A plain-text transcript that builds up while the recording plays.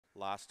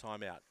last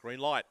time out. Green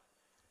light.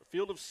 A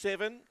field of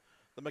 7.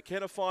 The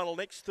McKenna final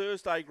next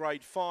Thursday,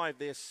 grade 5.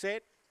 They're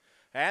set.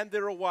 And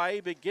they're away.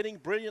 Beginning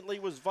brilliantly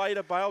was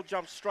Vader Bale.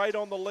 Jumped straight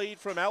on the lead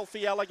from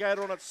Alfie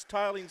Alligator on its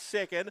tail in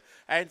second.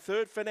 And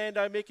third,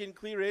 Fernando Mick in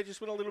clear air.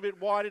 Just went a little bit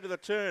wide into the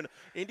turn.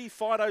 Indy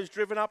Fido's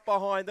driven up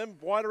behind them.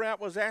 Wider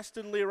out was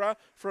Aston Lira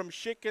from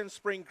Schick and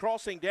Spring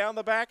Crossing. Down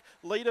the back,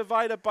 leader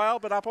Vader Bale.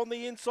 But up on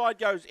the inside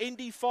goes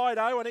Indy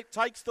Fido, and it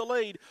takes the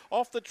lead.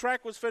 Off the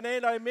track was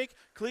Fernando Mick.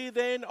 Clear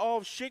then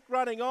of Schick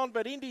running on.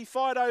 But Indy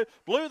Fido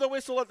blew the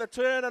whistle at the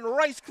turn and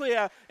race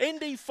clear.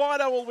 Indy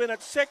Fido will win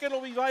it. Second will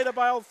be Vader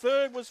Bale.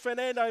 Third was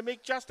Fernando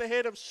Mick, just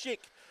ahead of Schick.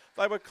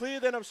 They were clear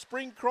then of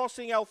Spring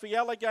Crossing, Alfie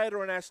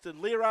Alligator and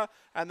Aston Lira,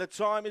 and the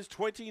time is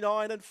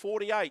 29 and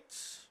 48.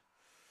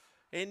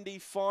 Indy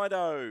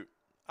Fido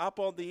up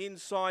on the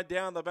inside,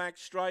 down the back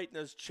straight, and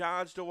has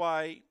charged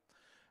away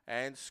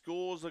and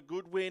scores a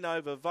good win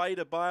over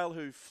Vader Bale,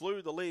 who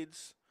flew the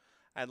lids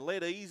and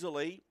led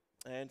easily.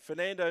 And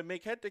Fernando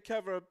Mick had to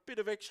cover a bit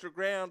of extra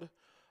ground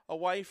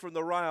away from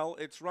the rail.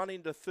 It's run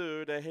into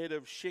third ahead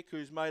of Schick,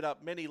 who's made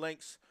up many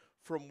lengths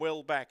from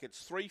well back.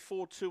 It's 3,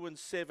 4, 2 and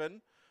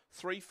 7.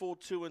 3, 4,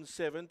 2 and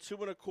 7. 2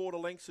 1/4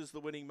 lengths is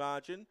the winning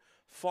margin.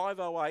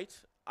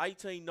 5:08,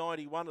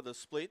 18.91 of the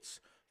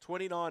splits.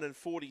 29 and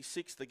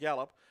 46 the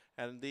gallop.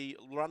 And the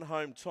run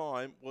home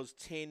time was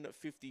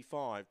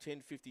 10.55.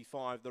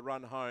 10.55 the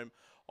run home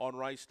on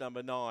race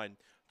number 9.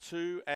 2